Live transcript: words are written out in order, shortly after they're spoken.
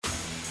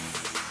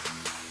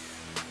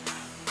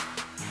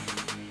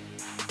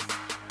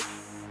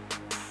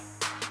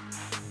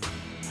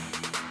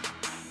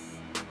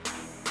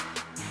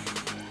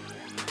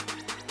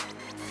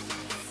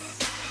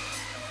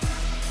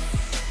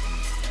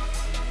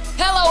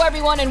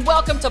everyone, and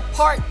welcome to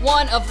part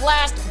 1 of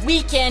last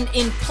weekend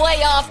in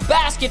playoff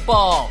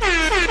basketball.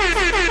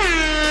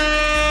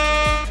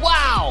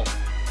 Wow!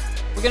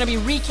 We're going to be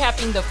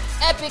recapping the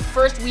epic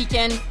first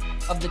weekend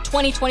of the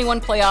 2021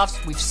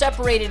 playoffs. We've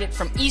separated it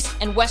from East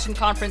and Western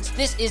Conference.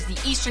 This is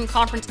the Eastern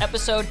Conference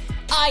episode.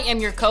 I am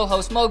your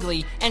co-host,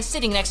 Mowgli, and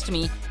sitting next to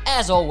me,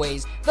 as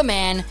always, the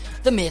man,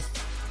 the myth,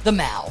 the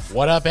Mal.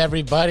 What up,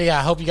 everybody?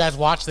 I hope you guys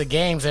watched the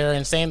games. They were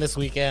insane this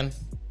weekend.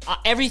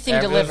 Everything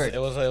delivered. It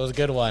was a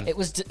good one. It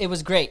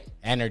was great.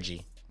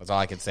 Energy. That's all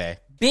I could say.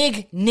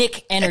 Big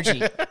Nick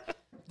energy.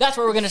 That's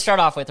what we're going to start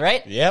off with,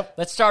 right? Yep.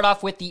 Let's start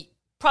off with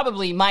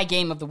probably my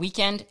game of the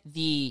weekend,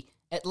 the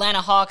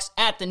Atlanta Hawks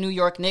at the New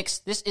York Knicks.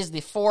 This is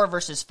the 4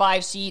 versus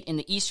 5 seed in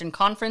the Eastern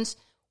Conference.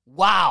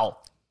 Wow.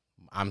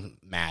 I'm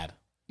mad.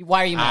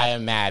 Why are you mad? I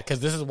am mad because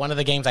this is one of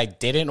the games I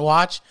didn't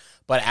watch,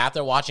 but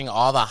after watching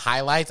all the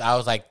highlights, I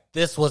was like,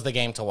 this was the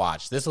game to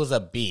watch. This was a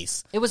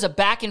beast. It was a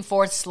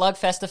back-and-forth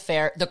slugfest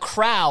affair. The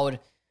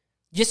crowd,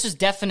 this was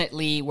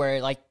definitely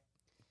where, like...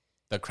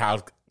 The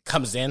crowd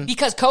comes in.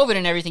 Because COVID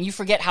and everything, you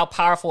forget how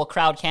powerful a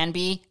crowd can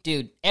be.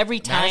 Dude,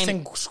 every time...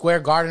 Madison Square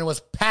Garden was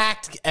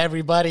packed,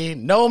 everybody.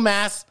 No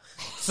mask.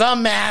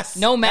 Some mask.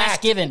 No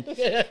mask given.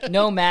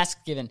 No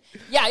mask given.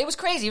 Yeah, it was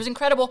crazy. It was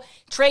incredible.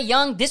 Trae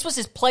Young, this was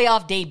his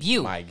playoff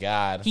debut. My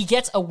God. He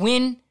gets a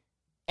win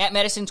at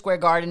Madison Square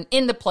Garden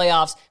in the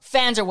playoffs.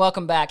 Fans are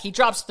welcome back. He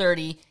drops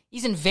 30.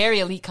 He's in very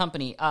elite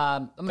company.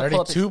 I'm gonna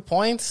 32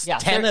 points, yeah,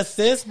 10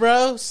 assists,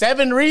 bro,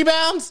 7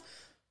 rebounds.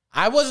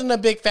 I wasn't a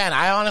big fan.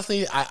 I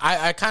honestly,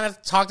 I kind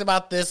of talked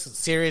about this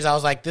series. I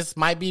was like, this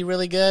might be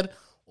really good,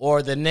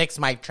 or the Knicks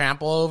might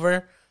trample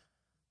over.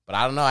 But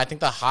I don't know. I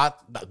think the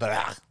Hots. You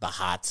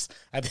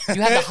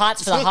had the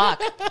Hots for the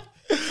Hawk.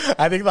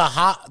 I think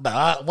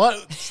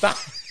what? Stop.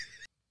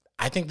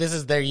 I think this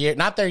is their year.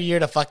 Not their year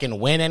to fucking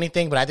win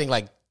anything, but I think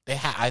like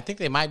I think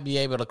they might be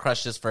able to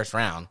crush this first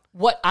round.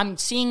 What I'm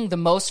seeing the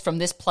most from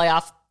this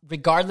playoff,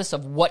 regardless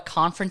of what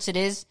conference it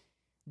is,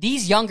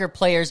 these younger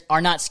players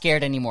are not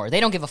scared anymore. They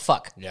don't give a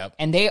fuck. Yep.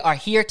 And they are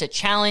here to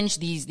challenge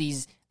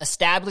these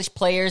established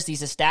players,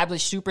 these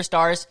established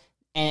superstars,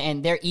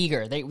 and they're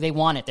eager. They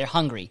want it. They're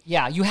hungry.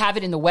 Yeah, you have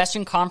it in the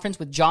Western Conference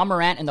with Ja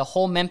Morant and the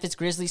whole Memphis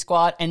Grizzlies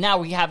squad, and now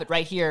we have it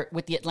right here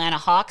with the Atlanta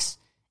Hawks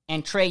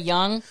and Trae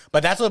Young.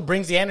 But that's what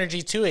brings the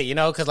energy to it, you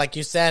know, because like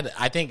you said,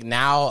 I think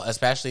now,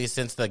 especially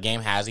since the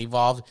game has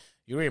evolved,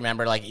 you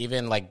remember like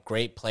even like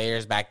great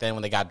players back then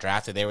when they got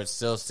drafted, they would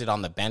still sit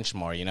on the bench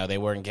more, you know, they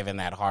weren't given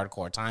that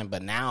hardcore time.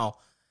 But now,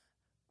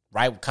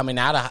 right, coming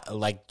out of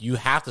like, you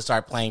have to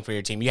start playing for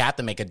your team. You have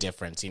to make a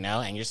difference, you know,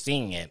 and you're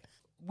seeing it.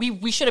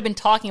 We should have been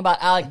talking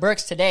about Alec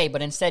Burks today,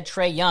 but instead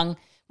Trae Young.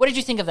 What did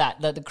you think of that,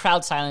 the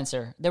crowd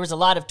silencer? There was a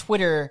lot of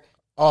Twitter...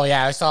 Oh,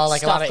 yeah, I saw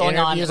like a lot of going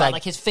interviews. On about,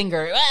 like his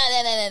finger.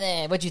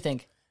 What'd you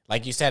think?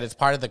 Like you said, it's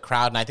part of the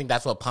crowd, and I think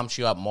that's what pumps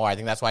you up more. I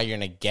think that's why you're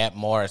going to get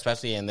more,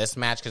 especially in this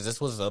match, because this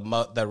was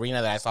the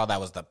arena that I saw that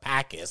was the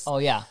packest. Oh,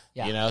 yeah.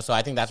 You know, so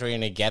I think that's where you're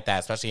going to get that,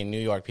 especially in New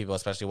York people,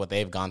 especially what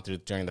they've gone through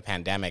during the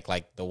pandemic.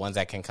 Like, the ones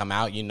that can come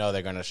out, you know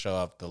they're going to show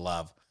up the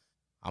love.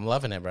 I'm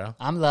loving it, bro.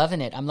 I'm loving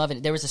it.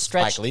 There was a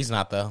stretch. Spike Lee's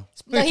not, though.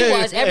 No, he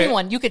was.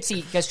 Everyone, you could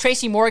see, because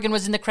Tracy Morgan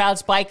was in the crowd,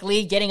 Spike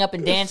Lee getting up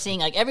and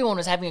dancing. Like, everyone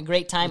was having a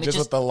great time. Just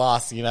with the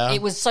loss, you know?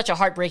 It was such a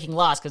heartbreaking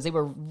loss because they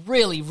were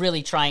really,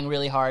 really trying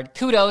really hard.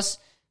 Kudos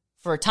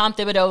for Tom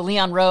Thibodeau,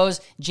 Leon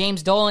Rose,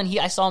 James Dolan.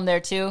 I saw him there,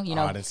 too. You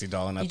know, I didn't see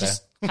Dolan up there.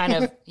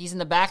 Just he's in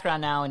the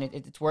background now, and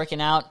it's working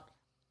out.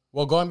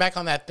 Well, going back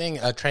on that thing,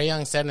 Trae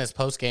Young said in his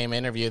post-game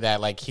interview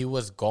that, like, he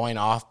was going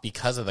off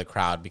because of the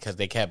crowd, because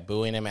they kept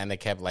booing him and they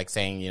kept, like,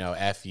 saying, you know,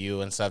 F you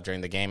and stuff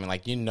during the game. And,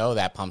 like, you know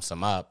that pumps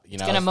him up. You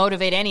know, it's going to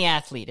motivate any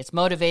athlete. It's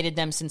motivated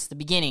them since the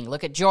beginning.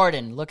 Look at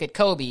Jordan. Look at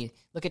Kobe.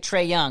 Look at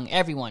Trae Young.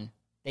 Everyone.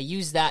 They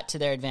use that to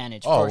their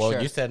advantage, for sure.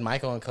 You said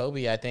Michael and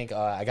Kobe. I think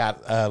I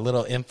got a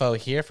little info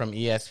here from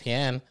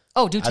ESPN.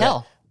 Oh, do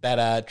tell.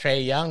 That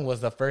Trae Young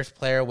was the first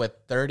player with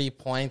 30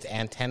 points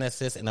and 10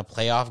 assists in a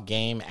playoff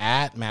game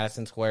at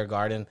Madison Square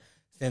Garden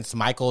since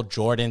Michael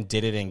Jordan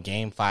did it in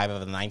Game 5 of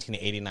the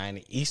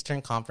 1989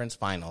 Eastern Conference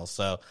Finals.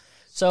 So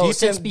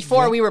since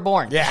before we were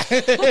born. Yeah.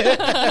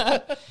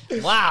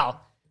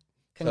 Wow.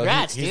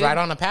 Congrats, he's dude. right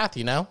on the path,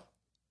 you know?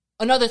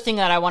 Another thing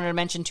that I wanted to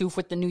mention, too,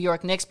 with the New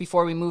York Knicks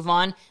before we move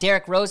on,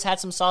 Derrick Rose had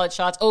some solid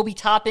shots. Obi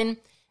Toppin,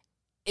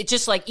 it's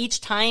just like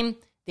each time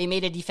they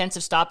made a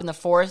defensive stop in the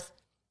fourth,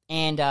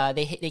 and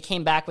they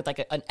came back with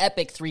like an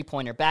epic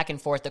three-pointer back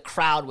and forth. The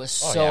crowd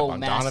was massive.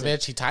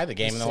 Bogdanovic, he tied the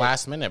game in the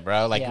last minute,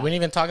 bro. Like, yeah. We didn't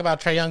even talk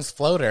about Trae Young's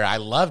floater. I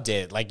loved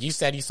it. Like you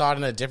said, you saw it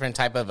in a different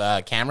type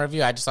of camera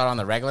view. I just saw it on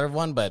the regular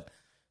one, but,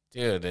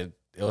 dude, it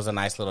was a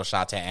nice little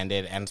shot to end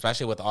it, and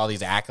especially with all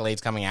these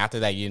accolades coming after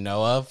that you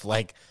know of,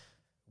 like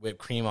whipped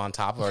cream on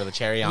top or the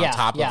cherry on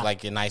top of,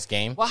 like, a nice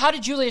game. Well, how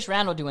did Julius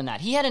Randle do in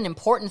that? He had an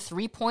important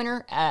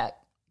three-pointer at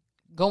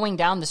going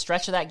down the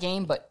stretch of that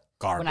game, but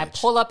garbage. When I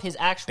pull up his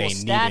actual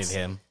stats... They needed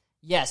him.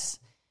 Yes.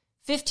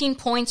 15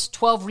 points,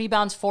 12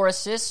 rebounds, 4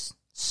 assists.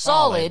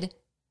 Solid.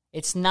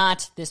 It's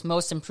not this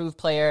most improved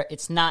player.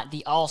 It's not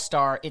the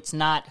all-star. It's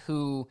not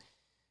who,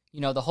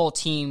 the whole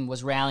team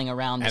was rallying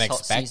around this and whole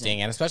expecting, season.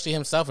 and especially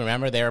himself.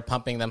 Remember, they were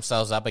pumping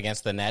themselves up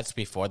against the Nets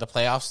before the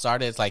playoffs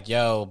started. It's like,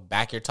 yo,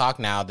 back your talk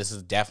now. This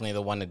is definitely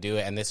the one to do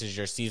it, and this is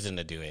your season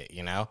to do it,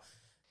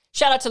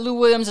 Shout out to Lou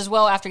Williams as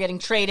well after getting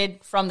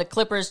traded from the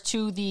Clippers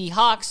to the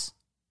Hawks.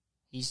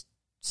 He's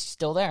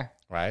still there.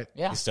 Right?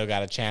 Yeah. You still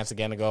got a chance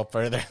again to go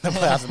further in the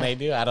playoffs than they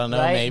do. I don't know,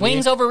 Right? maybe.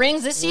 Wings over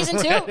rings this season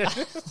too?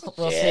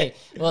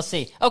 We'll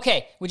see.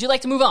 Okay, would you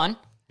like to move on?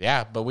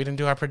 Yeah, but we didn't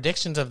do our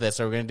predictions of this.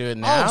 Are we going to do it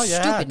now? Oh,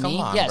 yeah, stupid come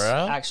me. on, Yes,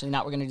 bro. actually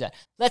not. We're going to do that.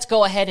 Let's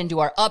go ahead and do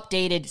our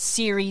updated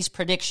series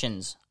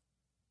predictions.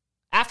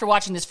 After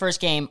watching this first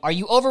game, are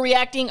you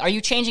overreacting? Are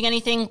you changing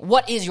anything?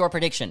 What is your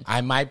prediction?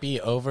 I might be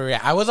over.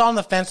 I was on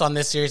the fence on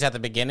this series at the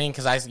beginning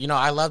because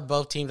I loved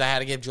both teams. I had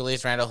to give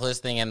Julius Randle his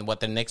thing and what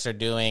the Knicks are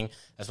doing,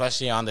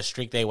 especially on the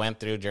streak they went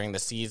through during the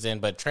season.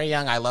 But Trae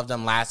Young, I loved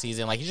him last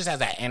season. Like, he just has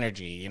that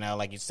energy,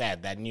 like you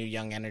said, that new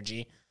young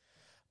energy.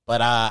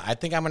 But I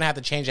think I'm going to have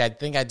to change it. I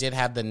think I did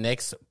have the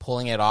Knicks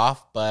pulling it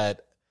off,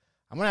 but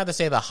I'm going to have to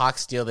say the Hawks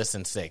steal this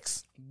in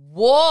 6.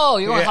 Whoa,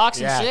 you're going Hawks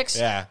in 6?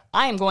 Yeah.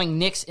 I am going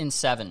Knicks in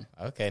 7.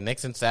 Okay,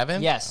 Knicks in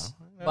 7? Yes.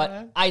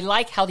 But I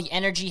like how the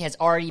energy has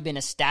already been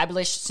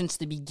established since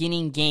the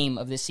beginning game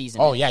of this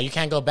season. Oh, yeah, you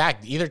can't go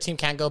back. Either team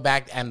can't go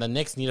back, and the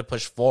Knicks need to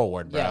push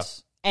forward, bro.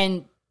 Yes.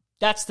 And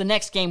that's the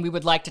next game we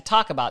would like to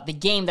talk about. The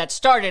game that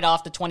started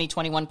off the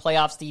 2021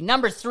 playoffs, the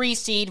number 3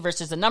 seed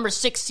versus the number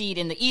 6 seed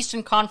in the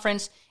Eastern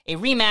Conference, a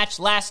rematch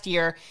last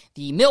year,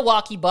 the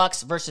Milwaukee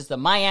Bucks versus the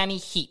Miami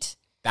Heat.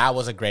 That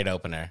was a great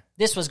opener.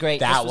 This was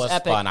great. That this was was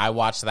epic. fun. I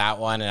watched that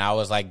one, and I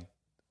was like,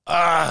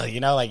 I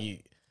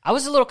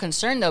was a little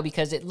concerned, though,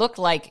 because it looked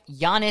like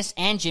Giannis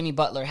and Jimmy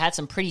Butler had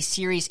some pretty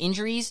serious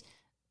injuries.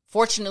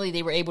 Fortunately,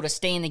 they were able to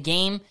stay in the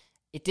game.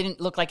 It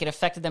didn't look like it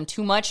affected them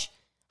too much.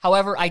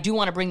 However, I do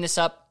want to bring this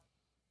up.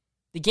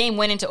 The game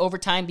went into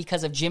overtime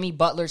because of Jimmy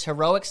Butler's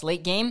heroics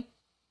late game.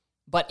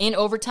 But in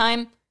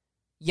overtime,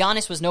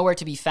 Giannis was nowhere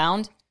to be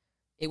found.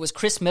 It was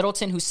Chris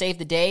Middleton who saved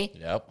the day.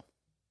 Yep.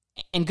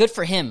 And good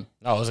for him.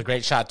 Oh, it was a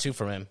great shot, too,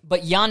 from him.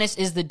 But Giannis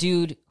is the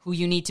dude who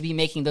you need to be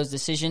making those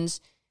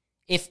decisions.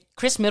 If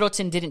Chris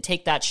Middleton didn't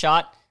take that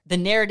shot, the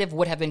narrative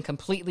would have been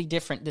completely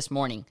different this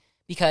morning.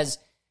 Because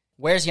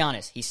where's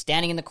Giannis? He's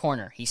standing in the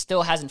corner. He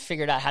still hasn't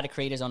figured out how to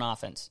create his own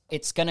offense.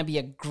 It's going to be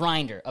a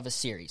grinder of a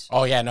series.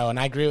 Oh, yeah, no, and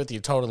I agree with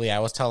you totally. I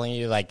was telling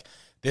you,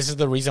 this is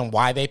the reason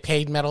why they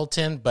paid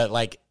Middleton,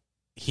 but,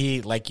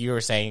 he, like you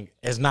were saying,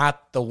 is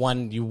not the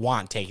one you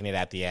want taking it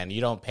at the end.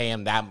 You don't pay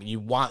him that. You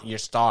want your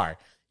star.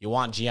 You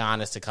want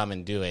Giannis to come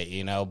and do it,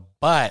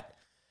 But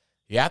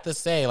you have to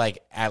say,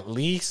 at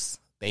least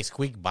they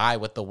squeaked by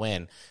with the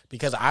win.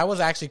 Because I was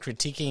actually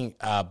critiquing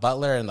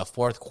Butler in the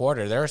fourth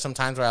quarter. There were some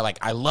times where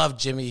I love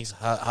Jimmy's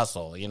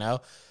hustle,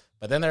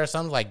 But then there are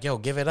some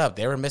give it up.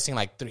 They were missing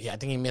 3. I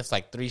think he missed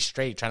 3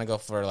 straight trying to go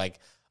for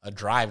a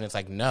drive. And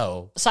it's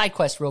no. Side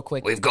quest real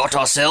quick. We've got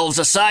ourselves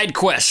a side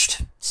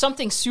quest.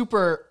 Something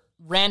super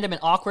random and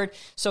awkward.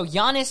 So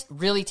Giannis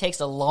really takes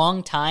a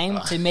long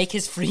time to make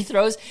his free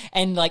throws,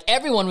 and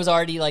everyone was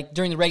already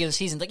during the regular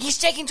season he's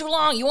taking too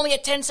long. You only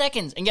get 10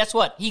 seconds. And guess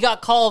what? He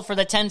got called for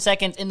the 10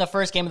 seconds in the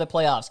first game of the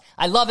playoffs.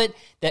 I love it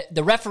that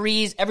the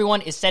referees,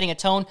 everyone is setting a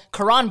tone.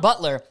 Caron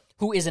Butler,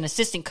 who is an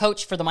assistant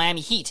coach for the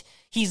Miami Heat,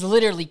 he's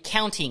literally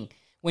counting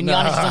when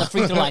Giannis is on the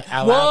free throw line.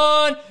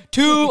 1,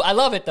 2. I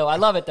love it though.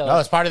 No,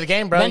 it's part of the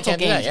game, bro. Mental you can't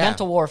games, do that, yeah.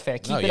 mental warfare.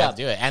 Keep it you up. have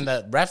to do it. And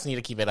the refs need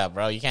to keep it up,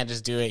 bro. You can't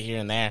just do it here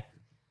and there.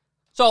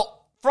 So,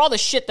 for all the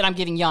shit that I'm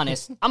giving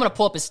Giannis, I'm going to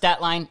pull up his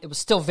stat line. It was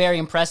still very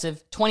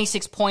impressive.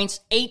 26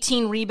 points,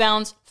 18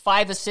 rebounds,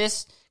 5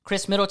 assists.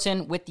 Chris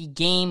Middleton with the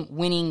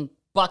game-winning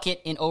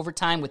bucket in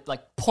overtime with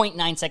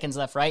 0.9 seconds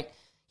left, right?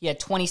 He had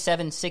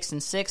 27, 6,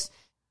 and 6.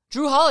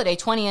 Drew Holiday,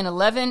 20 and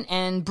 11,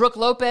 and Brook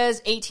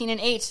Lopez, 18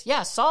 and 8.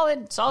 Yeah,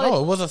 solid.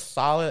 No, it was a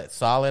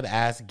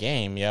solid-ass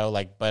game, yo.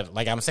 But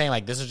I'm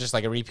saying, this is just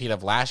a repeat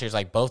of last year's.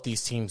 Both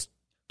these teams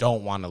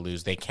don't want to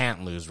lose. They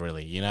can't lose,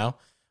 really,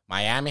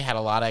 Miami had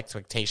a lot of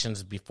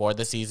expectations before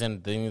the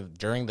season.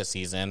 During the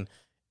season,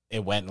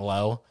 it went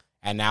low.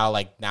 And now,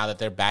 now that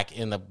they're back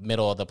in the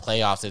middle of the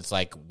playoffs, it's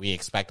we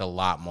expect a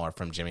lot more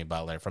from Jimmy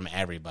Butler, from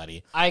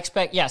everybody. I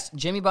expect, yes,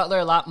 Jimmy Butler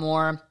a lot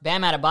more.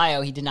 Bam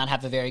Adebayo, he did not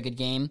have a very good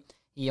game.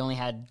 He only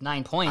had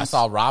 9 points. I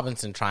saw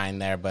Robinson trying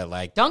there,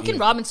 but Duncan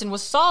Robinson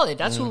was solid.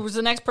 That's who was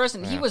the next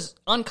person. Yeah. He was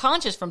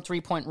unconscious from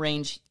 3-point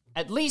range.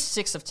 At least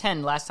 6 of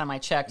 10 last time I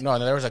checked. No,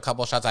 there was a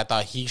couple shots I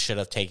thought he should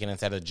have taken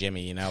instead of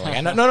Jimmy, but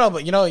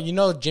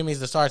but Jimmy's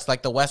the star. It's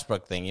the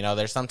Westbrook thing,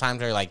 There's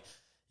sometimes where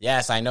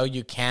yes, I know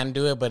you can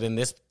do it, but in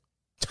this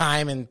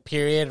time and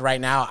period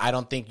right now, I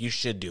don't think you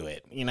should do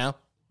it,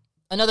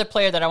 Another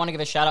player that I want to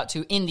give a shout out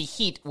to in the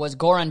Heat was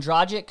Goran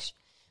Dragic.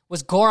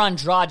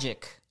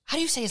 How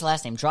do you say his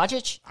last name?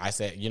 Dragic? I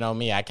say,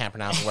 me, I can't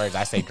pronounce words.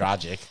 I say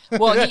Dragic.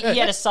 Well, he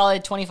had a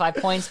solid 25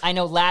 points. I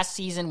know last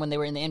season when they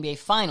were in the NBA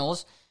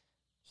Finals,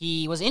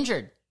 he was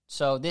injured.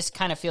 So this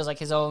kind of feels like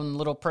his own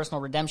little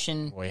personal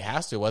redemption. Well, he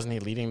has to. Wasn't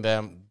he leading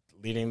them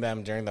during the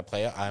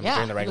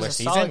during the regular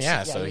season?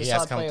 Solid, so he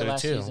has come through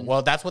too. Season.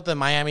 Well, that's what the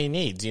Miami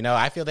needs.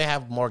 I feel they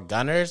have more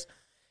gunners.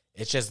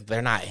 It's just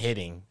they're not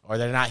hitting, or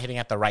they're not hitting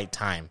at the right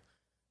time.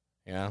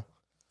 You know?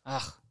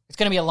 It's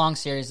going to be a long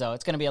series, though.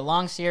 It's going to be a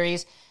long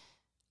series.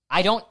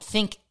 I don't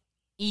think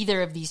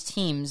either of these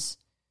teams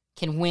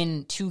can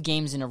win 2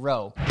 games in a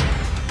row.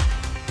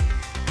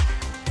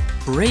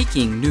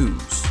 Breaking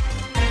news.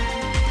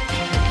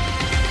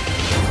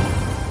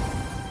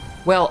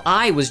 Well,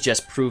 I was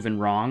just proven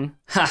wrong.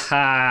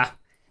 Haha.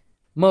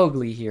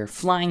 Mowgli here,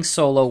 flying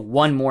solo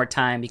one more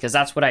time because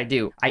that's what I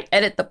do. I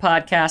edit the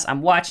podcast,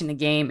 I'm watching the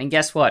game, and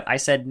guess what? I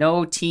said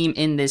no team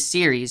in this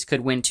series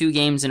could win 2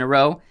 games in a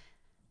row.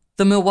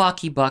 The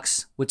Milwaukee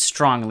Bucks would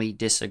strongly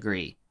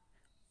disagree.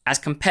 As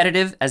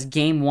competitive as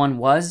Game 1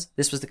 was,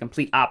 this was the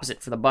complete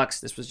opposite for the Bucks.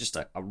 This was just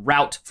a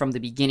rout from the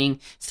beginning,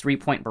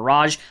 3-point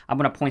barrage. I'm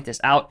going to point this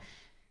out.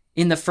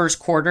 In the first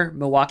quarter,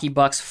 Milwaukee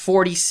Bucks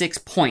 46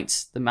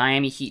 points, the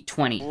Miami Heat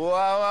 20.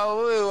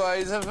 Wow,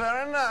 is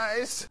very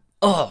nice.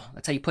 Oh,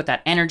 that's how you put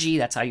that energy.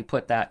 That's how you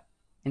put that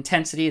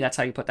intensity. That's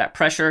how you put that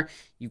pressure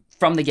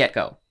from the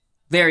get-go.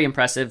 Very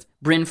impressive.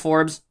 Bryn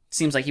Forbes,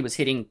 seems like he was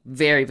hitting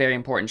very, very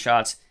important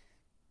shots.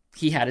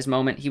 He had his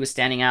moment. He was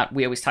standing out.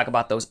 We always talk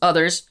about those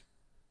others.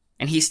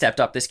 And he stepped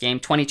up this game.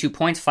 22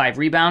 points, 5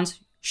 rebounds.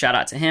 Shout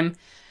out to him.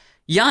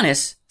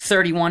 Giannis,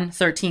 31,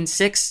 13,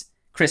 6.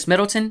 Chris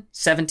Middleton,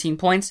 17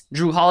 points.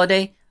 Drew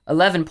Holiday,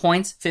 11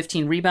 points,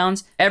 15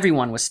 rebounds.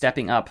 Everyone was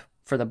stepping up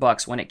for the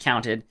Bucks when it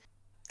counted.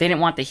 They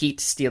didn't want the Heat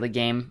to steal the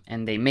game,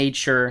 and they made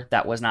sure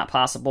that was not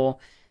possible.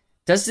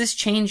 Does this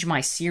change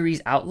my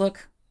series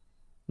outlook?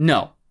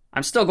 No.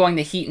 I'm still going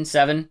the Heat in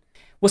 7.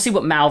 We'll see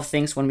what Malv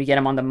thinks when we get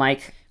him on the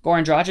mic.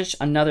 Goran Dragic,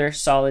 another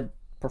solid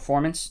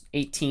performance,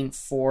 18,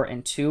 4,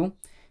 and 2.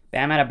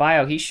 Bam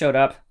Adebayo, he showed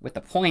up with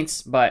the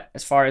points, but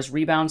as far as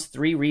rebounds,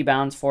 3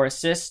 rebounds, 4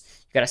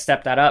 assists. You got to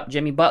step that up.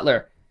 Jimmy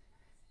Butler,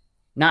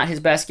 not his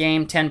best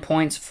game, 10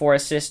 points, 4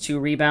 assists, 2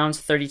 rebounds,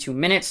 32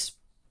 minutes.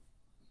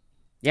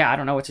 Yeah, I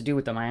don't know what to do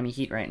with the Miami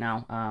Heat right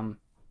now.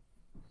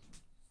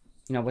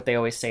 You know what they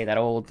always say, that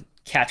old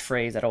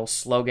catchphrase, that old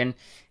slogan,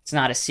 it's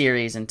not a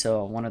series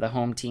until one of the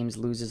home teams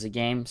loses a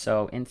game.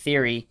 So in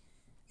theory,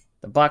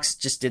 the Bucks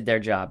just did their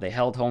job. They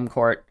held home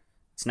court.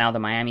 It's now the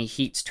Miami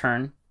Heat's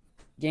turn.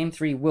 Game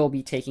 3 will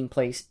be taking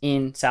place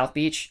in South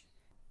Beach.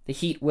 The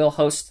Heat will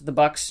host the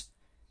Bucks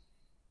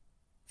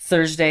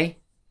Thursday,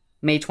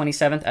 May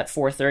 27th at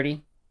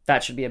 4:30.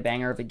 That should be a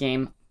banger of a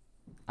game.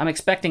 I'm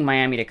expecting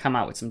Miami to come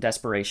out with some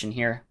desperation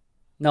here.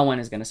 No one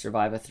is going to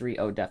survive a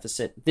 3-0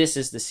 deficit. This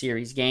is the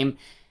series game.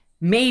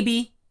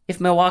 Maybe if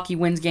Milwaukee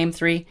wins Game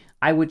 3,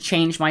 I would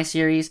change my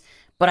series,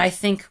 but I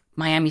think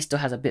Miami still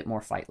has a bit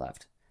more fight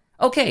left.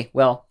 Okay,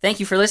 well, thank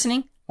you for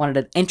listening.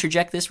 Wanted to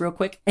interject this real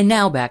quick. And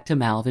now back to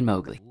Malv and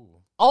Mowgli.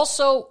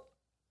 Also,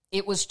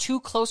 it was too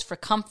close for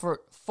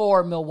comfort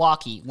for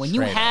Milwaukee. When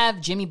you have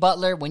Jimmy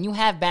Butler, when you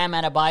have Bam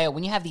Adebayo,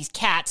 when you have these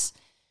cats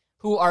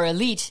who are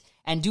elite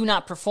and do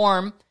not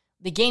perform,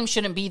 the game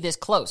shouldn't be this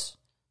close.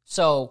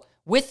 So,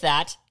 with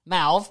that,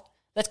 Malv,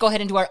 let's go ahead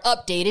and do our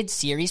updated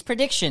series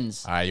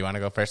predictions. All right, you want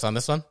to go first on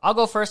this one? I'll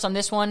go first on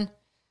this one.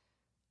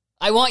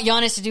 I want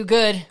Giannis to do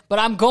good, but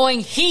I'm going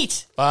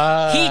Heat.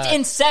 Heat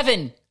in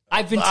 7.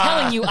 I've been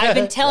telling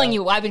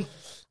you.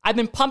 I've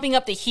been pumping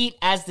up the Heat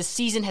as the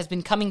season has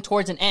been coming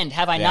towards an end.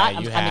 Have I not?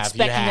 I'm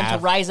expecting them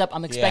to rise up.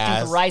 I'm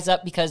expecting to rise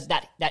up because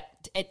that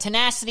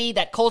tenacity,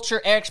 that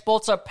culture, Eric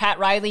Spoelstra, Pat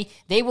Riley,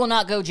 they will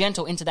not go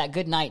gentle into that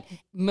good night.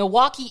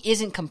 Milwaukee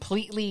isn't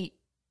completely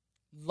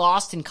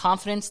lost in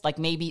confidence like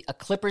maybe a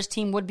Clippers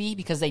team would be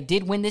because they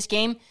did win this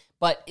game.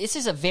 But this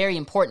is a very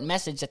important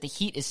message that the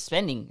Heat is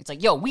sending. It's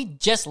like, yo, we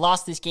just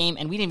lost this game,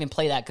 and we didn't even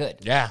play that good.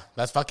 Yeah,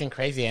 that's fucking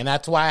crazy. And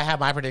that's why I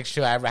have my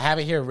prediction. I have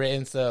it here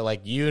written so,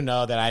 like, you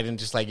know that I didn't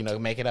just, like, you know,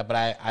 make it up.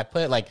 But I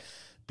put, like,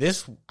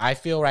 this, I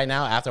feel right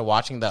now after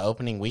watching the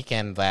opening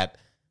weekend that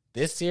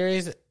this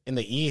series in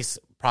the East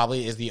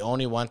probably is the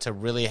only one to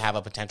really have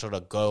a potential to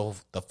go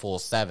the full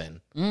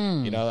 7.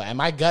 You know, and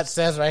my gut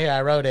says right here,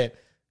 I wrote it,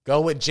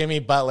 go with Jimmy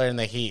Butler in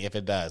the Heat if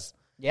it does.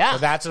 Yeah. So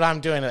that's what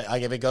I'm doing,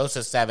 like, if it goes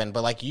to 7.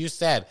 But like you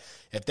said,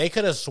 if they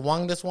could have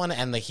swung this one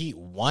and the Heat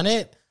won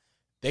it,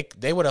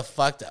 they would have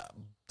fucked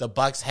the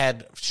Bucks'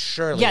 head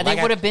surely. Yeah, they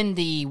would have been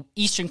the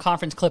Eastern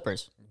Conference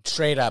Clippers.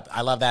 Straight up.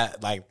 I love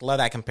that. Like, love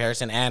that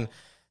comparison. And,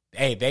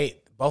 hey,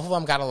 both of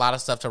them got a lot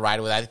of stuff to ride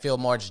with. I feel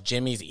more it's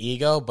Jimmy's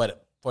ego, but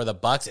for the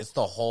Bucks, it's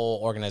the whole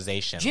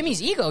organization.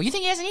 Jimmy's ego? You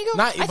think he has an ego?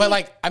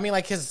 I mean,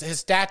 his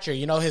stature,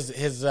 you know,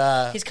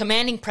 his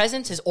commanding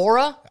presence, his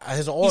aura.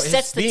 His aura. He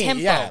sets the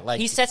tempo. Yeah,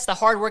 he sets the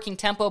hardworking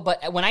tempo.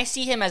 But when I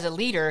see him as a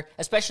leader,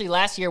 especially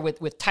last year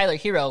with Tyler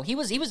Hero, he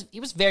was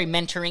very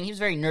mentoring. He was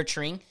very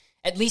nurturing,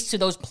 at least to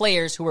those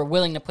players who were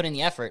willing to put in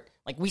the effort.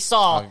 Like we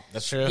saw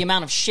the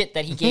amount of shit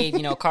that he gave,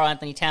 you know, Karl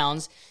Anthony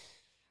Towns.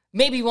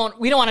 Maybe we don't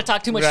want to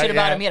talk too much shit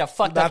about him. He had a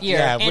fucked up year.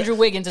 Andrew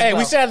Wiggins as well. Hey,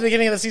 we said at the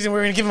beginning of the season we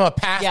were going to give him a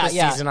pass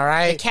this season, all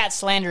right? The cat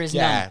slander is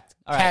none.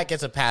 All right. Cat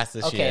gets a pass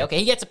this year. Okay,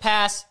 he gets a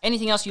pass.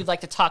 Anything else you'd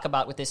like to talk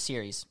about with this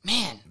series?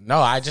 Man, No,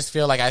 I just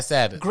feel like I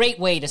said, great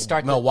way to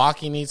start.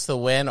 Milwaukee needs to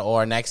win,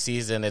 or next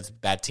season it's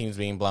that team's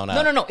being blown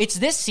up. No. It's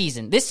this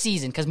season,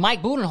 because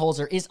Mike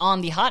Budenholzer is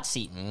on the hot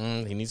seat.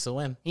 He needs to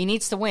win. He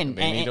needs to win.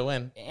 They need to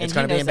win. and It's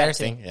going he to be knows that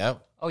embarrassing. too.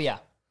 Yep. Oh, yeah.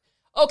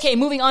 Okay,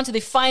 moving on to the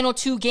final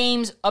two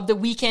games of the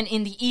weekend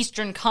in the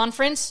Eastern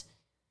Conference.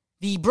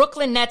 The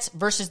Brooklyn Nets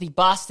versus the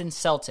Boston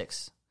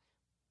Celtics.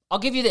 I'll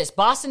give you this.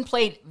 Boston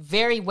played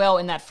very well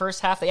in that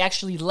first half. They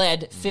actually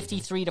led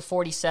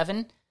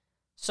 53-47.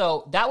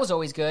 So that was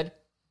always good.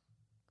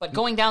 But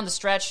going down the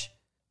stretch...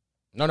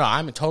 No,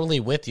 I'm totally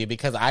with you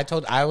because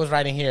I was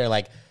writing here,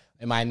 like,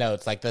 in my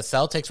notes, like, the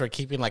Celtics were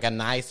keeping, like, a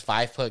nice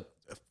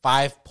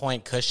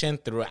 5-point cushion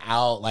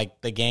throughout, like,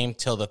 the game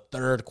till the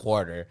third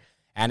quarter.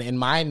 And in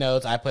my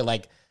notes, I put,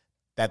 like,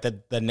 that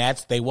the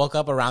Nets, they woke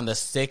up around the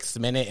 6th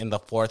minute in the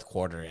fourth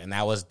quarter, and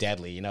that was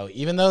deadly. You know,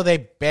 even though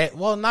they,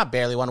 not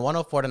barely won,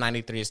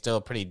 104-93 is still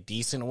a pretty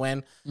decent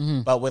win,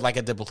 but with, like,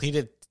 a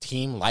depleted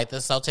team like the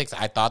Celtics,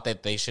 I thought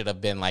that they should have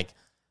been, like,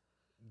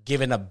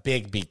 given a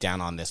big beatdown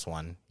on this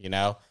one, you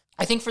know?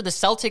 I think for the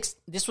Celtics,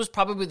 this was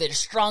probably their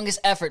strongest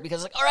effort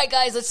because, like, all right,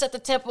 guys, let's set the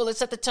tempo, let's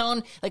set the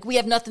tone. Like, we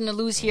have nothing to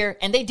lose here.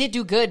 And they did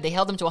do good. They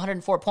held them to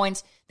 104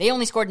 points. They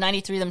only scored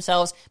 93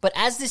 themselves. But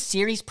as this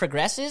series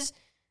progresses,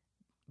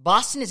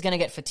 Boston is going to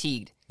get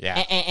fatigued. Yeah.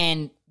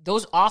 And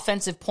those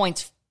offensive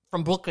points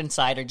from Brooklyn's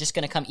side are just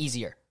going to come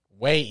easier.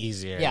 Way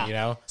easier, Yeah. you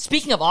know?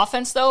 Speaking of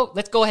offense, though,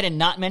 let's go ahead and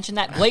not mention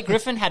that. Blake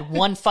Griffin had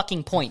 1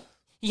 fucking point.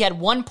 He had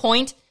 1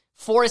 point,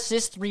 4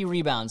 assists, 3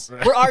 rebounds.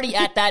 We're already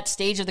at that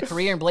stage of the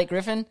career in Blake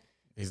Griffin.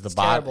 He's the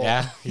bot. terrible.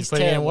 Yeah, he's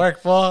putting terrible. in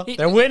work, fool.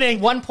 They're winning.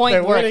 1 point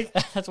They're work. winning.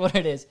 That's what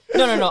it is.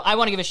 No. I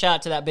want to give a shout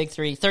out to that big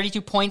three.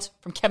 32 points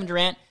from Kevin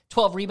Durant,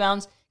 12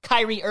 rebounds.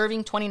 Kyrie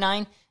Irving, 29.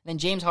 And then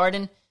James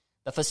Harden,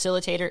 the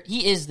facilitator.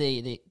 He is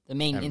the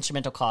main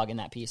instrumental cog in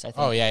that piece, I think.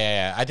 Oh,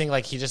 yeah. I think,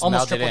 like, he just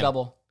Almost melted in.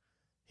 triple-double.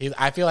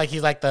 I feel like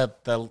he's, like,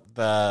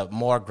 the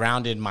more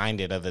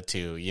grounded-minded of the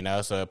two, you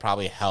know? So it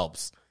probably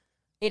helps.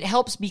 It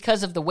helps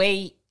because of the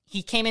way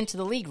he came into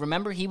the league.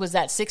 Remember, he was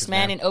that sixth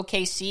man in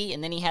OKC,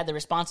 and then he had the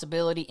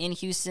responsibility in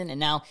Houston,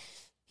 and now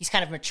he's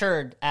kind of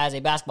matured as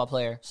a basketball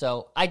player.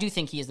 So I do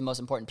think he is the most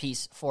important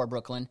piece for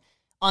Brooklyn.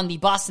 On the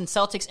Boston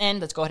Celtics end,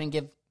 let's go ahead and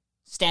give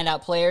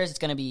standout players. It's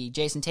going to be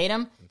Jason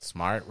Tatum.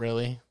 Smart,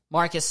 really?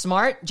 Marcus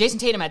Smart. Jason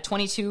Tatum had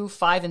 22,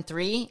 5, and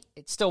 3.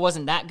 It still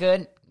wasn't that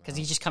good because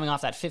he's just coming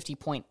off that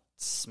 50-point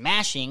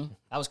smashing.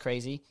 That was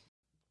crazy.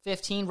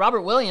 15.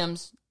 Robert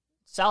Williams.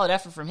 Solid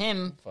effort from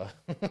him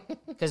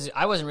because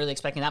I wasn't really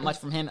expecting that much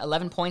from him.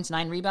 11 points,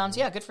 9 rebounds.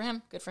 Yeah, good for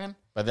him. Good for him.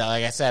 But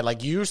like I said,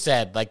 like you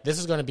said, like this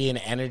is going to be an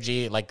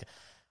energy. Like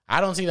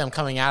I don't see them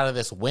coming out of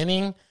this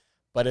winning,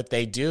 but if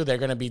they do, they're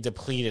going to be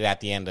depleted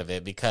at the end of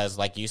it because,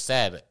 like you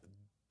said,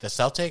 the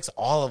Celtics,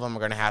 all of them are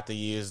going to have to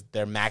use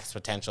their max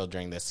potential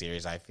during this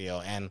series, I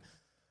feel. And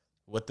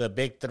with the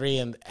big three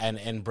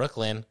and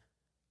Brooklyn,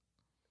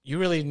 you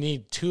really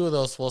need 2 of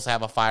those fools to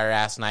have a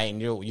fire-ass night,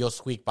 and you'll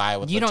squeak by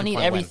with You the don't need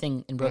 2-point everything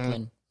win. in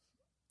Brooklyn.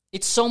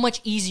 It's so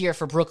much easier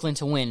for Brooklyn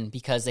to win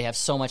because they have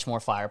so much more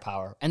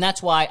firepower. And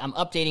that's why I'm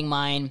updating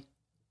mine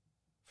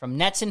from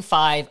Nets in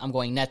 5. I'm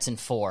going Nets in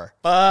 4.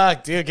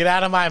 Fuck, dude, get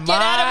out of my mind. Get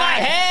out of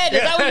my head!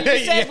 Is that what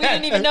you said? We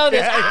didn't even know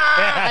this.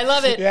 I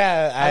love it.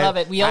 Yeah, I love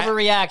it. We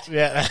overreact.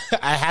 Yeah,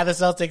 I had the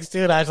Celtics,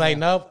 too, and I was like,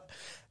 nope.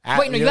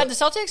 Wait, no, you had the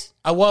Celtics?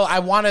 Well, I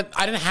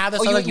didn't have the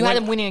Celtics. You had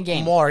them winning a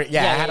game. More.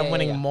 Yeah, Yeah, I had them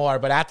winning more.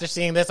 But after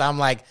seeing this, I'm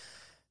like,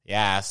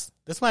 yes,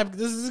 this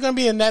is going to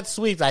be a net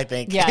sweep, I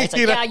think. Yeah, it's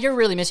like, You know? yeah, you're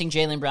really missing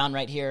Jaylen Brown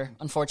right here.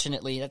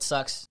 Unfortunately, that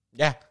sucks.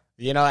 Yeah.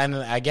 You know, and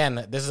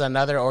again, this is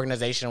another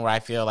organization where I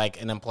feel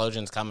like an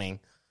implosion's coming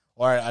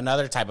or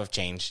another type of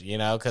change, you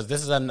know, because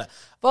this is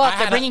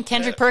They're bringing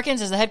Kendrick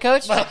Perkins as the head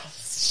coach?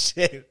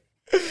 Shit.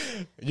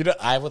 You know,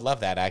 I would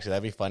love that, actually.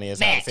 That'd be funny as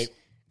hell. Max,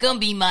 gonna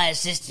be my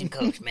assistant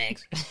coach,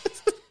 Max.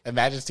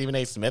 Imagine Stephen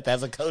A. Smith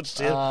as a coach,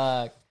 too.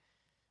 What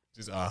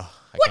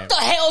What the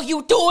hell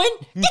you doing?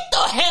 Get the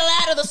hell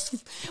out of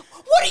the...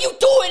 What are you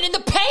doing in the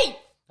paint?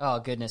 Oh,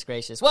 goodness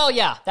gracious. Well,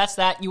 yeah, that's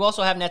that. You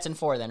also have Nets in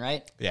 4 then,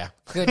 right? Yeah.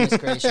 Goodness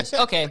gracious.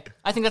 Okay,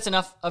 I think that's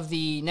enough of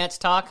the Nets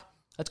talk.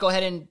 Let's go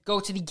ahead and go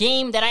to the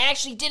game that I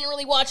actually didn't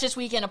really watch this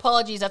weekend.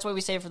 Apologies, that's why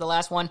we saved for the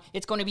last one.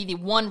 It's going to be the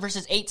 1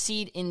 versus 8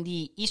 seed in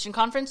the Eastern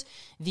Conference.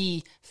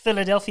 The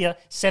Philadelphia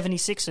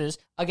 76ers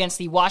against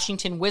the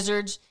Washington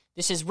Wizards.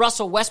 This is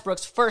Russell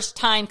Westbrook's first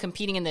time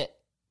competing in the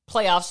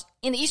playoffs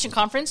in the Eastern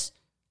Conference.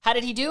 How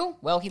did he do?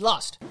 Well, he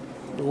lost.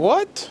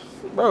 What?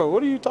 Bro,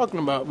 what are you talking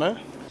about, man?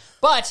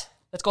 But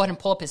let's go ahead and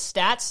pull up his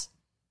stats.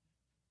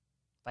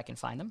 If I can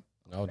find them.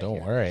 Oh,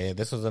 don't worry.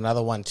 This was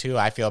another one, too.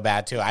 I feel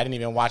bad, too. I didn't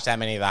even watch that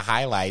many of the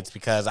highlights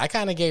because I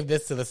kind of gave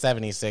this to the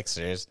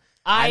 76ers.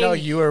 I know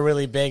you were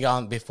really big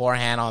on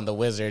beforehand on the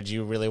Wizards.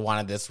 You really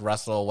wanted this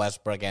Russell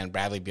Westbrook and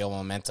Bradley Beal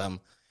momentum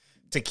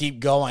to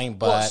keep going.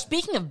 But well,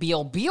 speaking of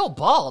Beal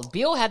balled.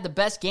 Beal had the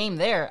best game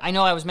there. I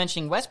know I was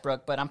mentioning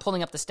Westbrook, but I'm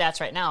pulling up the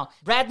stats right now.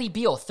 Bradley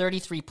Beal,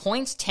 33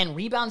 points, 10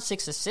 rebounds,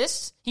 6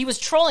 assists. He was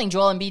trolling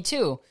Joel Embiid,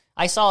 too.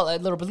 I saw a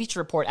little Bleacher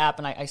Report app,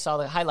 and I saw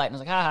the highlight, and I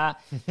was like,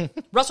 haha.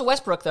 Russell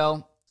Westbrook,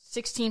 though,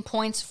 16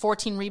 points,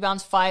 14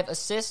 rebounds, 5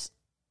 assists.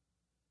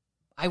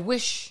 I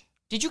wish...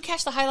 Did you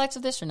catch the highlights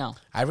of this or no?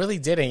 I really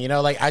didn't. You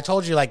know, like I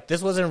told you, like this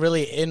wasn't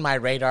really in my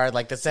radar.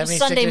 Like the 76ers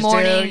Sunday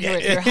morning,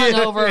 you're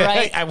hungover,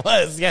 right? I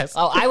was, yes.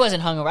 Oh, I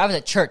wasn't hungover. I was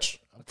at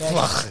church.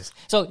 Okay?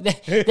 So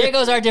there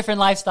goes our different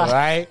lifestyle.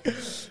 Right?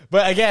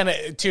 But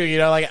again, too, you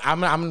know, like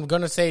I'm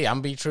going to say,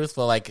 I'm be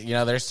truthful. Like, you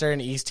know, there's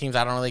certain East teams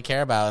I don't really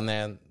care about. And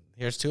then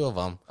here's 2 of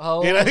them.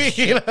 Oh,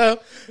 you know?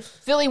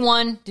 Philly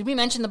won. Did we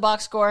mention the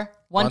box score?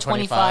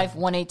 125,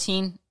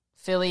 118.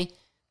 Philly.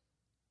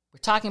 We're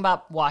talking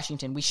about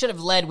Washington. We should have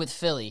led with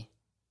Philly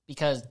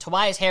because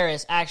Tobias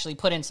Harris actually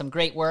put in some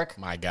great work.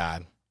 My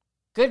God.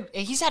 Good.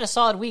 He's had a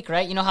solid week,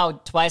 right? You know how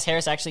Tobias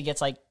Harris actually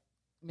gets like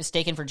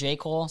mistaken for J.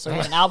 Cole? So he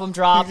had an album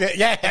drop.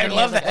 Yeah, I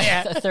love that.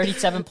 Yeah. A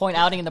 37-point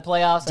outing in the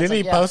playoffs. Didn't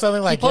he post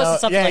something like, he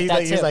posted something like that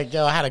too. He's like,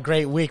 yo, I had a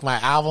great week. My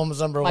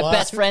album's number 1. My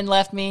best friend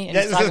left me, and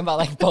he's talking about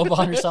like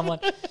Boban or someone.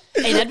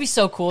 Hey, that'd be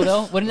so cool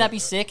though. Wouldn't that be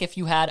sick if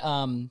you had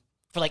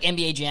for like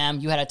NBA Jam,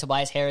 you had a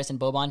Tobias Harris and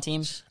Boban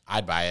team?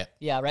 I'd buy it.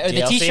 Yeah, right. Or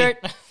DLC? the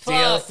T-shirt.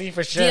 DLC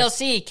for sure.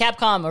 DLC,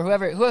 Capcom, or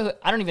whoever.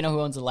 I don't even know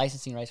who owns the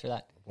licensing rights for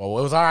that. Well,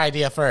 it was our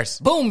idea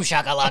first. Boom,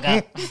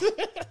 shakalaka.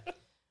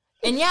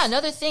 And yeah,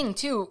 another thing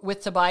too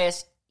with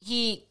Tobias,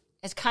 he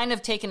has kind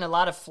of taken a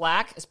lot of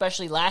flack,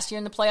 especially last year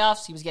in the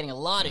playoffs. He was getting a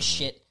lot of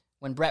shit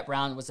when Brett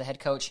Brown was the head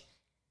coach.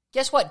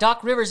 Guess what?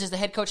 Doc Rivers is the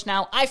head coach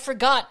now. I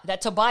forgot that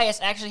Tobias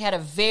actually had a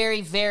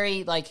very,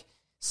 very like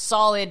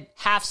solid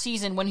half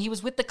season when he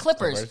was with the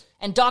Clippers.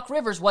 And Doc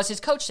Rivers was his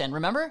coach then,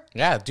 remember?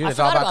 Yeah, dude, it's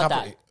all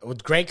about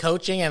with great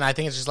coaching, and I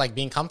think it's just like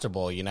being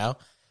comfortable, you know?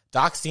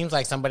 Doc seems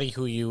like somebody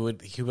who he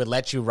would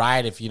let you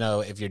ride if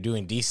you're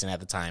doing decent at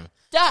the time.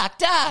 Doc,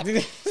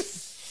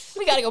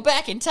 we got to go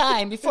back in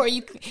time before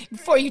you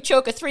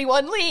choke a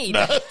 3-1 lead.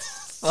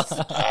 That's so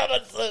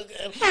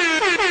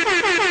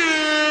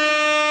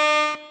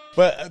good.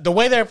 But the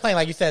way they're playing,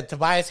 like you said,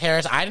 Tobias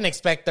Harris, I didn't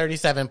expect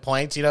 37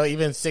 points, you know,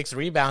 even 6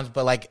 rebounds.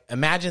 But, like,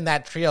 imagine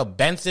that trio.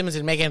 Ben Simmons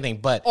didn't make anything,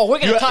 but... Oh, we're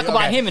going to talk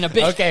about him in a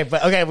bit.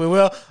 Okay, we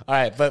will. All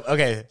right, but,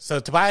 okay, so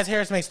Tobias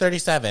Harris makes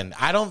 37.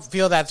 I don't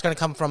feel that's going to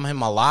come from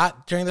him a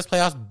lot during this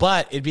playoffs,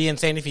 but it'd be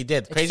insane if he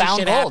did. Crazy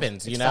shit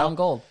happens, you know? Found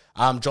gold.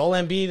 Joel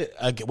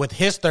Embiid, with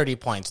his 30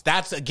 points,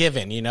 that's a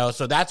given, you know?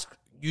 So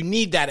you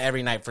need that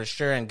every night for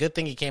sure, and good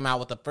thing he came out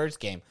with the first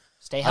game.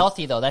 Stay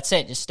healthy, though. That's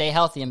it. Just stay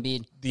healthy,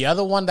 Embiid. The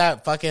other one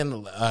that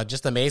fucking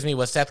just amazed me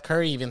was Seth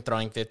Curry even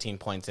throwing 15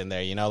 points in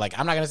there. You know, like,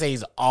 I'm not going to say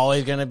he's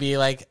always going to be,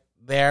 like,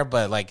 there,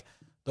 but, like,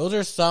 those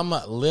are some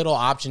little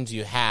options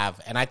you have.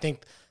 And I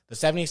think the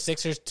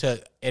 76ers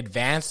to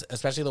advance,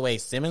 especially the way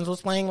Simmons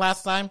was playing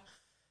last time,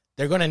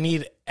 they're going to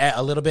need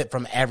a little bit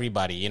from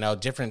everybody, you know,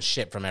 different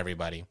shit from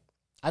everybody.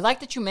 I like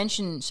that you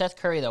mentioned Seth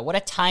Curry, though. What a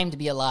time to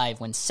be alive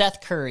when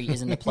Seth Curry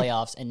is in the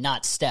playoffs and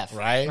not Steph.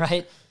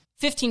 Right?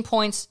 15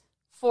 points.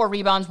 4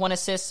 rebounds, 1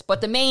 assist. But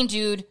the main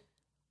dude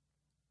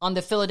on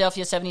the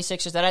Philadelphia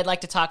 76ers that I'd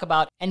like to talk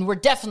about, and we're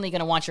definitely going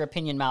to want your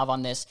opinion, Malv,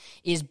 on this,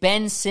 is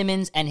Ben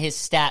Simmons and his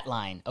stat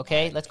line.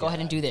 Okay, let's go ahead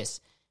and do this.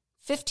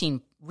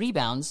 15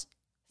 rebounds,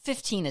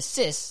 15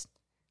 assists,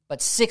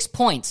 but 6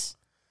 points.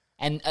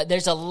 And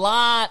there's a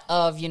lot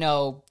of, you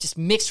know, just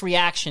mixed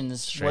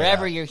reactions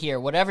wherever you're here,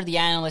 whatever the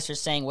analysts are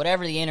saying,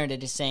 whatever the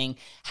internet is saying.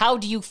 How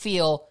do you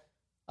feel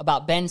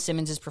about Ben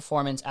Simmons'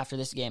 performance after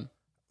this game?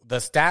 The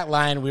stat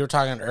line, we were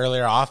talking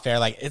earlier off air,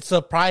 like, it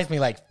surprised me,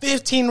 like,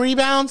 15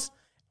 rebounds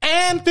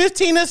and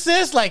 15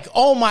 assists. Like,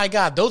 oh, my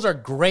God, those are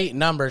great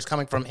numbers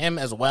coming from him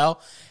as well.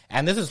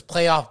 And this is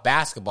playoff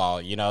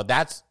basketball, you know,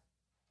 that's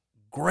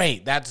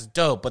great. That's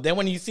dope. But then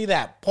when you see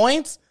that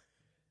points,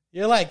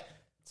 you're like,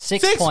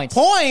 6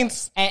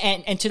 points?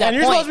 And to that and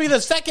you're point, supposed to be the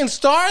second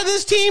star of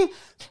this team?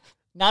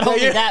 Not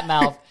only that,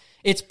 Malv.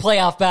 It's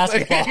playoff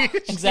basketball.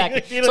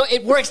 Exactly. So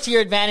it works to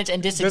your advantage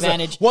and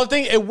disadvantage. One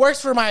thing, it works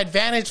for my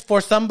advantage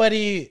for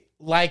somebody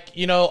like,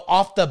 you know,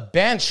 off the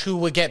bench who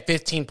would get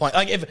 15 points.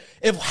 Like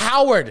if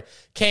Howard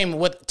came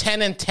with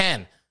 10 and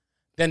 10,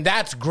 then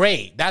that's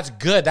great. That's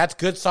good. That's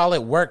good,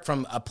 solid work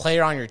from a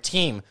player on your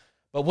team.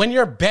 But when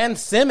you're Ben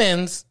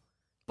Simmons...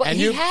 But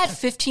he had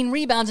 15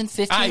 rebounds and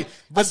 15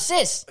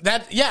 assists.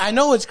 I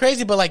know it's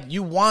crazy, but like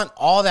you want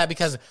all that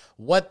because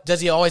what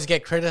does he always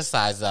get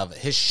criticized of?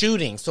 His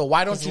shooting. So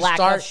why don't you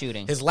start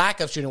shooting? His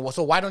lack of shooting.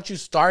 So why don't you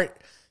start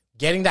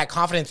getting that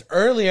confidence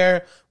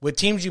earlier with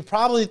teams you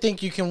probably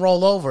think you can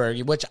roll over?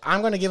 Which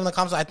I'm going to give him the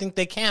confidence. I think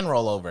they can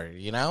roll over.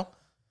 You know,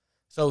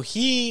 so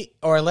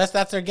unless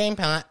that's their game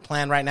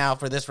plan right now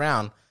for this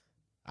round,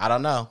 I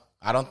don't know.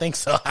 I don't think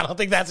so. I don't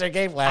think that's their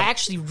game plan. I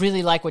actually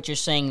really like what you're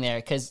saying there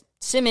because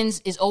Simmons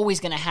is always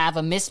going to have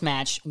a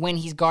mismatch when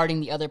he's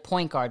guarding the other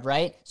point guard,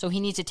 right? So he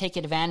needs to take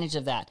advantage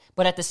of that.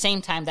 But at the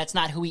same time, that's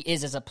not who he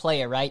is as a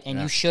player, right? And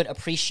you should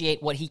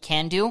appreciate what he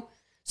can do.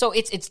 So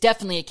it's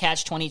definitely a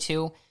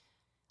catch-22.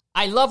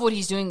 I love what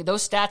he's doing.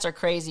 Those stats are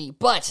crazy.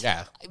 But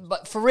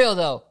for real,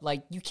 though,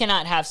 like you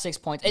cannot have 6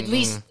 points. At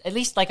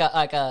least like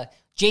a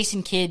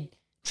Jason Kidd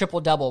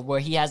triple-double where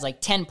he has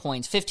like 10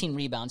 points, 15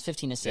 rebounds,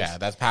 15 assists. Yeah,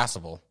 that's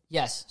passable.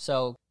 Yes.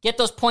 So get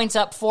those points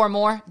up 4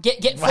 more.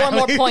 Get 4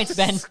 more points,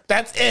 Ben.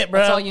 That's it, bro.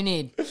 That's all you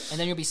need. And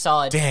then you'll be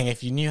solid. Dang,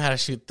 if you knew how to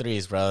shoot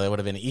threes, bro, it would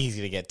have been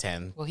easy to get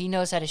 10. Well, he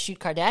knows how to shoot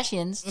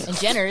Kardashians and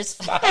Jenners.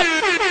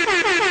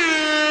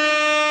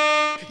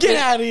 Get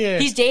out of here.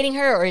 He's dating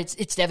her, or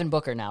it's Devin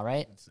Booker now,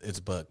 right? It's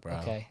Book, bro.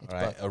 Okay, it's All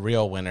right? Book. A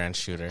real winner and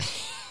shooter.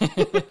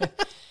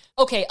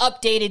 Okay,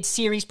 updated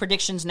series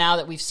predictions now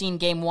that we've seen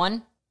game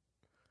 1.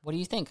 What do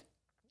you think?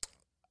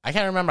 I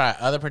can't remember our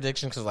other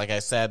predictions because, like I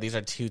said, these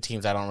are 2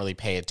 teams I don't really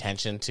pay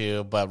attention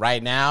to. But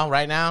right now,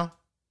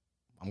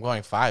 I'm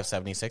going 5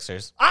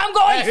 76ers. I'm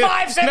going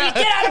 5-7.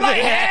 Get out of my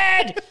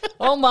head!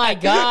 Oh my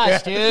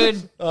gosh, dude.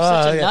 You're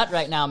such a nut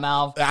right now,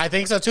 Mal. I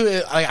think so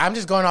too. I'm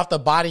just going off the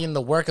body and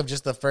the work of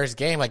just the first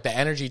game, like the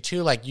energy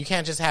too. Like you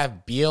can't just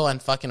have Beal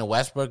and fucking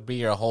Westbrook be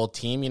your whole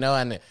team, you know.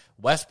 And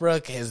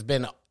Westbrook has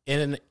been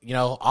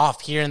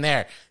off here and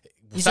there.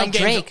 He's Some like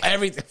games,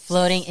 Drake,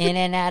 floating in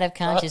and out of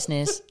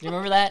consciousness. Do you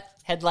remember that?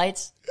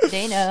 Headlights.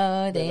 They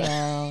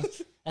know.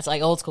 That's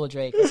like old school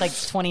Drake. It's like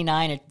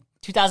 2009 or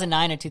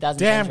 2010.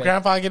 Damn, Drake.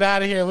 Grandpa, get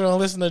out of here. We don't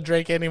listen to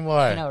Drake anymore.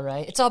 I know,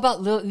 right? It's all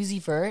about Lil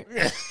Uzi Vert.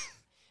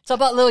 It's all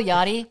about Lil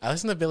Yachty. I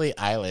listen to Billie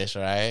Eilish,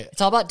 right?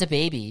 It's all about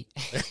DaBaby.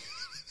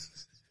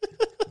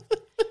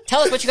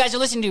 Tell us what you guys are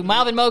listening to.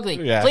 Malvin Mowgli.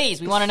 Yeah. Please,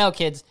 we want to know,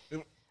 kids.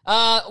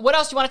 What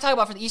else do you want to talk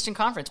about for the Eastern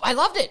Conference? I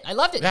loved it.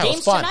 Yeah, Games it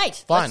was fun.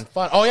 tonight. Fun.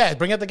 Oh, yeah,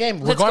 bring up the game.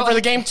 We're Let's going go. for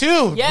the game,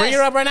 too. Yes. Bring it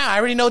up right now. I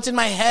already know it's in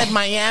my head.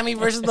 Miami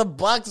versus the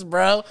Bucks,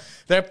 bro.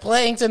 They're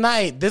playing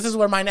tonight. This is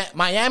where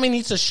Miami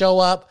needs to show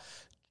up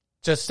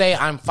to say,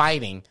 I'm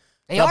fighting.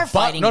 They are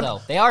fighting,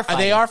 though. They are fighting.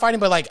 They are fighting,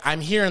 but, like,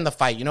 I'm here in the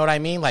fight. You know what I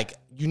mean? Like,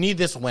 you need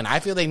this win.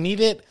 I feel they need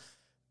it.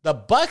 The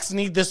Bucks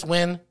need this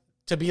win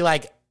to be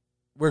like,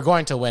 we're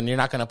going to win. You're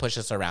not going to push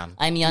us around.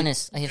 I'm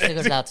Giannis. I have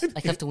figured it out.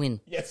 I have to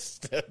win. Yes.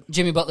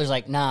 Jimmy Butler's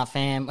like, nah,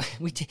 fam.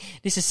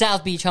 This is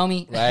South Beach,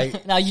 homie.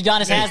 Right. Now,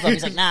 Udonis Haslem.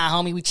 He's like, nah,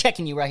 homie. We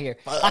checking you right here.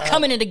 I'll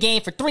come into the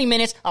game for 3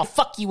 minutes. I'll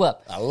fuck you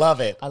up. I love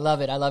it. I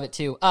love it,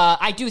 too.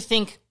 I do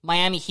think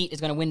Miami Heat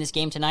is going to win this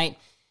game tonight.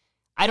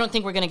 I don't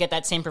think we're going to get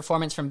that same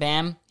performance from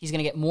Bam. He's going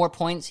to get more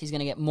points. He's going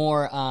to get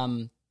more...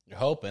 You're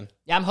hoping.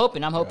 Yeah, I'm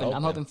hoping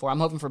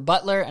for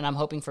Butler, and I'm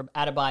hoping for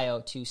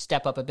Adebayo to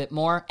step up a bit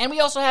more. And we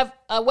also have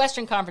a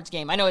Western Conference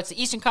game. I know it's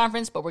the Eastern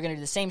Conference, but we're going to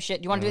do the same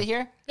shit. Do you want to do it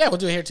here? Yeah, we'll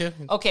do it here, too.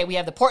 Okay, we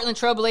have the Portland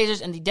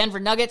Trailblazers and the Denver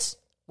Nuggets.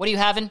 What are you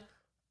having?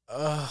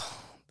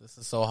 This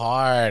is so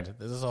hard.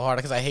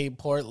 Because I hate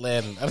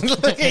Portland. I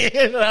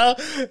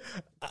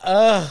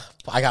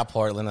got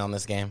Portland on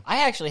this game.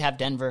 I actually have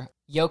Denver.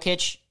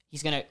 Jokic,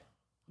 he's going to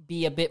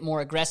be a bit more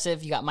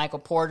aggressive. You got Michael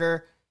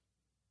Porter.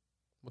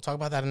 We'll talk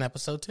about that in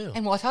episode 2.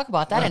 And we'll talk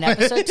about that in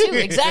episode 2.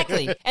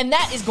 Exactly. And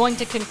that is going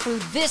to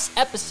conclude this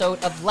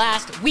episode of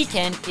Last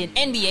Weekend in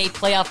NBA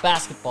playoff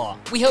basketball.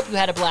 We hope you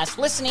had a blast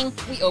listening.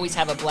 We always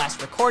have a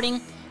blast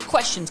recording.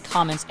 Questions,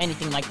 comments,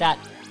 anything like that,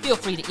 feel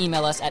free to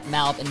email us at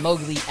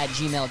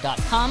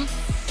malvandmowgli@gmail.com.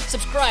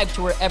 Subscribe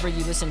to wherever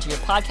you listen to your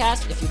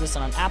podcast. If you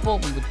listen on Apple,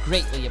 we would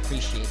greatly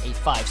appreciate a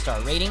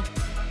 5-star rating.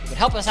 It would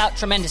help us out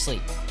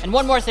tremendously. And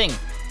one more thing.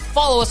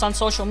 Follow us on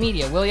social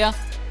media, will ya?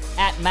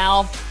 At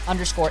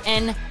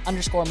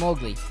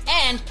Malv_N_Mowgli.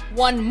 And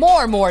one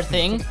more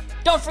thing.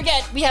 Don't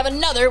forget, we have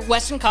another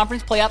Western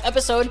Conference playoff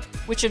episode,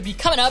 which should be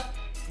coming up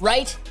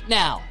right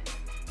now.